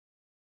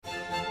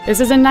This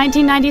is a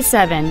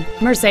 1997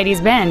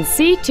 Mercedes-Benz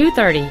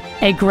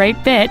C230, a great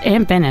fit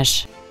and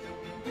finish.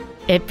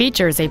 It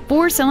features a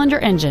 4-cylinder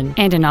engine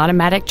and an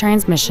automatic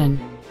transmission.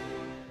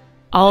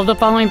 All of the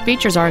following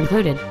features are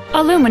included: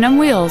 aluminum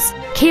wheels,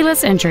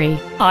 keyless entry,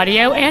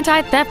 audio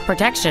anti-theft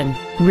protection,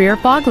 rear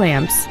fog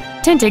lamps,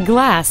 tinted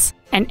glass,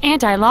 an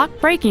anti-lock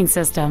braking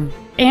system,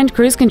 and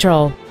cruise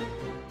control.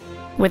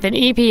 With an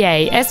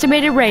EPA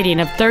estimated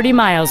rating of 30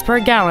 miles per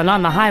gallon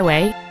on the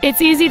highway,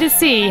 it's easy to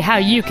see how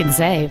you can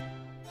save.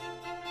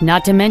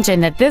 Not to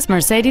mention that this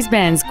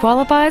Mercedes-Benz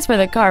qualifies for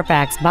the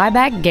Carfax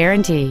buyback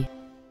guarantee.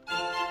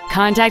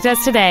 Contact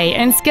us today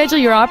and schedule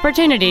your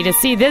opportunity to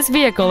see this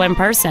vehicle in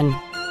person.